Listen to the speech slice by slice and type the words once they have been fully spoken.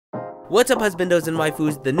What's up, husbandos and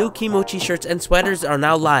waifus? The new kimochi shirts and sweaters are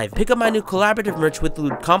now live. Pick up my new collaborative merch with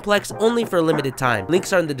Loot Complex only for a limited time.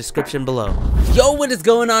 Links are in the description below. Yo, what is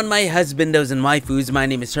going on, my husbandos and waifus? My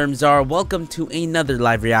name is HERMSAUR. Welcome to another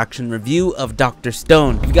live reaction review of Dr.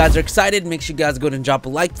 Stone. If you guys are excited, make sure you guys go and drop a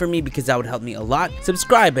like for me because that would help me a lot.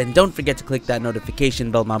 Subscribe and don't forget to click that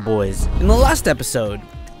notification bell, my boys. In the last episode,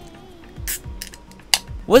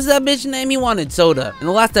 what's that bitch name? He wanted soda. In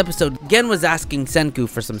the last episode, Gen was asking Senku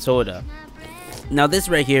for some soda. Now this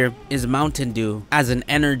right here is Mountain Dew as an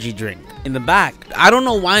energy drink. In the back, I don't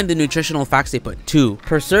know why in the nutritional facts they put 2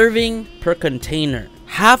 per serving per container.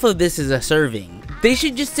 Half of this is a serving. They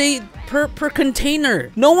should just say per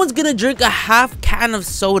container. No one's gonna drink a half can of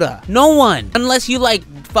soda. No one. Unless you like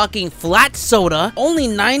fucking flat soda. Only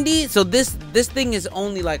 90. So this thing is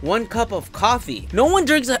only like 1 cup of coffee. No one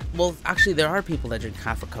drinks a, well, actually there are people that drink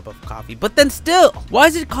half a cup of coffee, but then still, why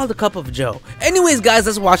is it called a cup of joe? Anyways, guys,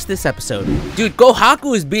 let's watch this episode. Dude,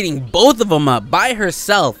 Kohaku is beating both of them up by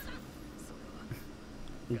herself.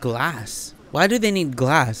 Glass. Why do they need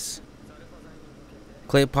glass?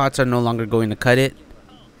 Clay pots are no longer going to cut it.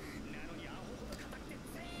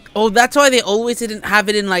 Oh, that's why they always didn't have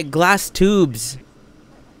it in like glass tubes.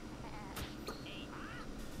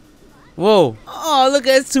 Whoa. Oh, look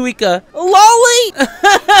at Suika. Lolly!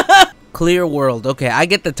 Clear world. Okay, I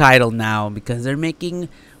get the title now because they're making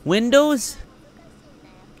windows.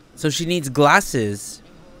 So she needs glasses.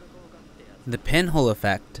 The pinhole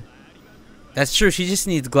effect. That's true, she just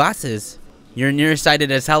needs glasses. You're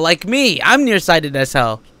nearsighted as hell like me. I'm nearsighted as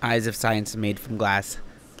hell. Eyes of science made from glass.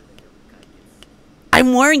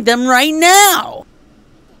 I'm wearing them right now.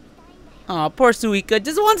 Aw, poor Suika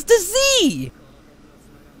just wants to see.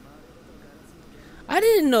 I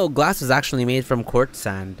didn't know glass was actually made from quartz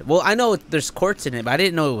sand. Well, I know there's quartz in it, but I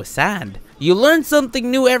didn't know it was sand. You learn something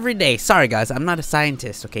new every day. Sorry, guys, I'm not a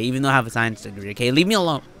scientist, okay? Even though I have a science degree, okay? Leave me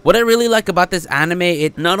alone. What I really like about this anime,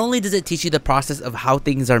 it not only does it teach you the process of how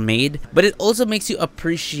things are made, but it also makes you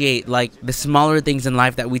appreciate, like, the smaller things in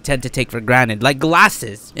life that we tend to take for granted. Like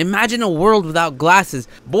glasses. Imagine a world without glasses.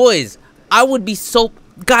 Boys, I would be so...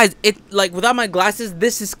 Guys, it like without my glasses,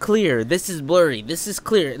 this is clear, this is blurry, this is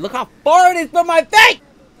clear. Look how far it is from my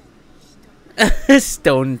face.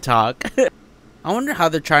 Stone talk. I wonder how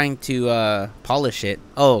they're trying to polish it.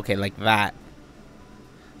 Oh, okay, like that.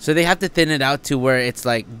 So they have to thin it out to where it's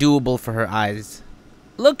like doable for her eyes.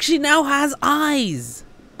 Look, she now has eyes.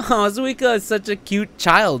 Oh, Suika is such a cute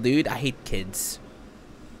child, dude. I hate kids.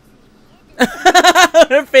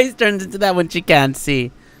 Her face turns into that when she can't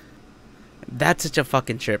see. That's such a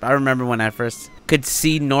fucking trip. I remember when I first could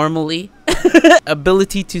see normally.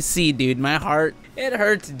 Ability to see, dude. My heart, it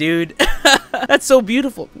hurts, dude. That's so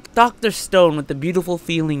beautiful. Dr. Stone with the beautiful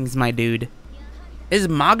feelings, my dude. Is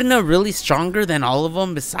Magna really stronger than all of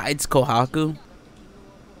them besides Kohaku?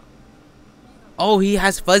 Oh, he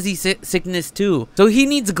has fuzzy sickness too. So he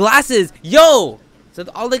needs glasses. Yo! So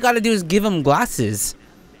all they gotta do is give him glasses.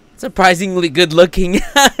 Surprisingly good looking.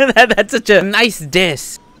 That's such a nice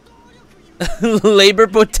diss. Labor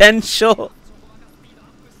potential.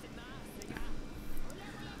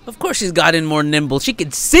 Of course she's gotten more nimble. She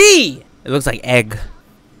can see. It looks like egg.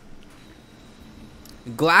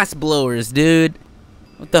 Glass blowers, dude.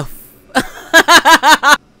 What the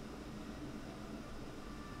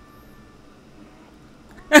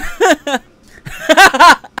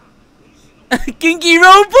kinky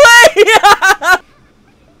roleplay.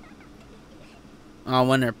 Oh,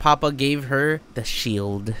 when her papa gave her the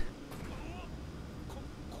shield.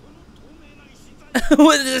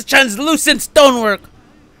 With this translucent stonework.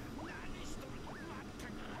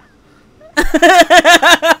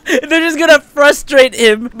 They're just gonna frustrate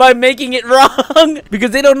him by making it wrong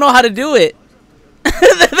because they don't know how to do it.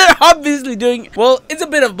 They're obviously doing, well, it's a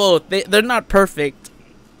bit of both. They're not perfect.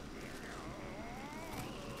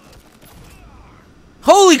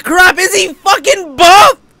 Holy crap, is he fucking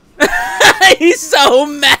buff? He's so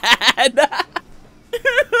mad.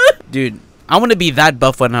 Dude, I want to be that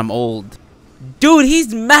buff when I'm old. Dude,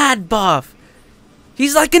 he's mad buff.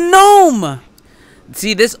 He's like a gnome.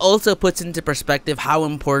 See, this also puts into perspective how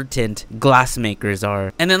important glass makers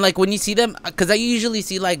are. And then like when you see them, because I usually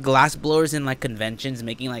see like glass blowers in like conventions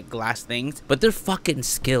making like glass things, but they're fucking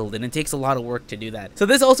skilled and it takes a lot of work to do that. So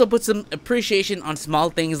this also puts some appreciation on small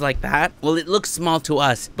things like that. Well, it looks small to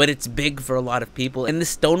us, but it's big for a lot of people. In the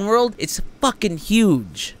stone world, it's fucking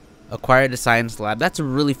huge. Acquired a science lab. That's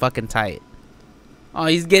really fucking tight. Oh,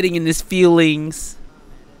 he's getting in his feelings.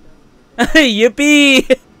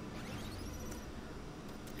 Yippee!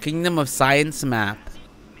 Kingdom of Science map.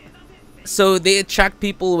 So they attract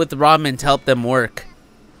people with ramen to help them work.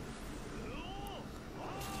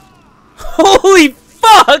 Holy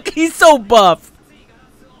fuck! He's so buff!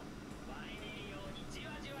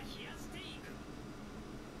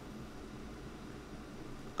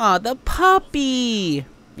 Aw, the puppy!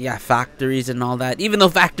 Yeah, factories and all that. Even though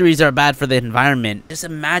factories are bad for the environment. Just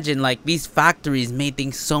imagine, like, these factories made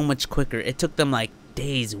things so much quicker. It took them, like,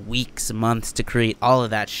 days, weeks, months to create all of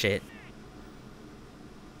that shit.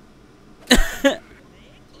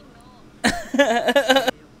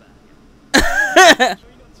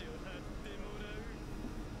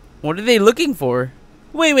 What are they looking for?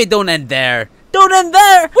 Wait, don't end there. Don't end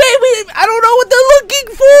there! Wait, I don't know what they're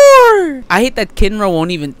looking for! I hate that Kinro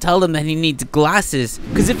won't even tell him that he needs glasses.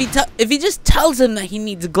 Because if he just tells him that he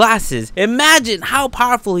needs glasses, imagine how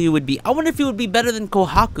powerful he would be. I wonder if he would be better than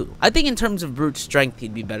Kohaku. I think in terms of brute strength,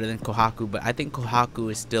 he'd be better than Kohaku. But I think Kohaku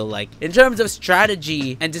is still, like, in terms of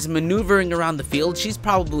strategy and just maneuvering around the field, she's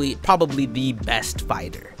probably the best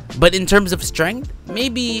fighter. But in terms of strength,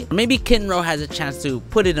 maybe Kinro has a chance to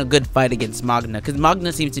put in a good fight against Magna, because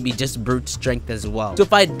Magna seems to be just brute strength as well. So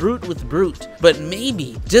fight brute with brute, but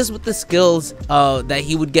maybe just with the skills that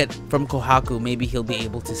he would get from Kohaku, maybe he'll be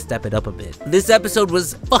able to step it up a bit. This episode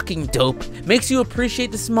was fucking dope. Makes you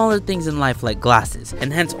appreciate the smaller things in life like glasses,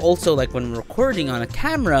 and hence also, like, when recording on a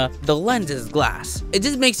camera, the lens is glass. It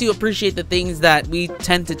just makes you appreciate the things that we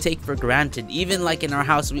tend to take for granted. Even like in our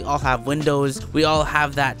house, we all have windows, we all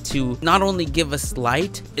have that to not only give us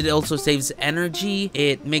light, it also saves energy,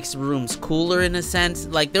 it makes rooms cooler in a sense.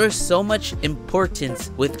 Like, there's so much importance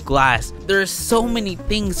with glass. There are so many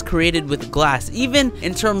things created with glass, even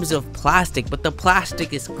in terms of plastic, but the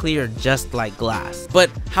plastic is clear just like glass. But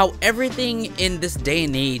how everything in this day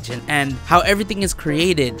and age and how everything is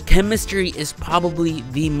created, chemistry is probably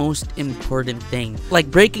the most important thing. Like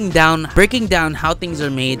breaking down how things are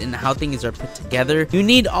made and how things are put together. You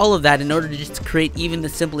need all of that in order to just create even the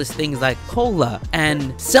simplest things like cola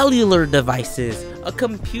and cellular devices, a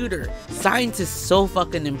computer. Science is so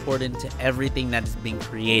fucking important to everything that is being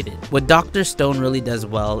created. What Dr. Stone really does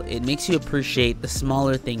well, it makes you appreciate the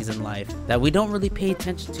smaller things in life that we don't really pay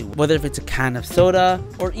attention to. Whether if it's a can of soda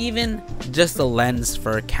or even just a lens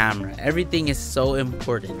for a camera. Everything is so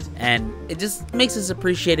important, and it just makes us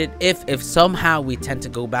appreciate it if somehow we tend to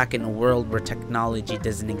go back in a world where technology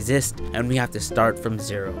doesn't exist and we have to start from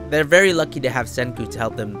zero. They're very lucky to have Senku to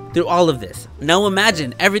help them through all of this. Now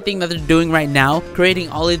imagine everything that they're doing right now, creating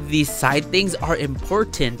all of these side things are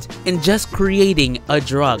important in just creating a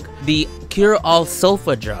drug, the cure-all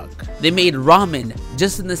sulfa drug. They made ramen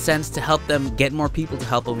just in the sense to help them get more people to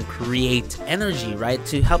help them create energy, right?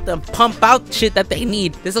 To help them pump out shit that they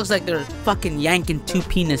need. This looks like they're fucking yanking two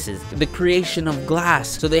penises. The creation of glass.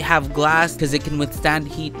 So they have glass because it can withstand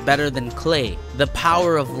heat better than clay. The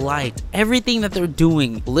power of light. Everything that they're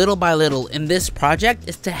doing little by little in this project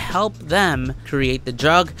is to help them create the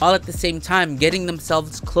drug, all at the same time getting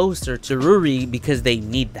themselves closer to Ruri because they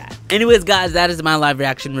need that. Anyways guys, that is my live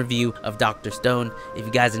reaction review of Dr. Stone. If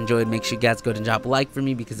you guys enjoyed, make sure you guys go and drop a like for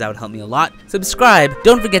me because that would help me a lot. Subscribe.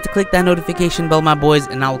 Don't forget to click that notification bell, my boys,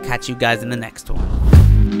 and I will catch you guys in the next one.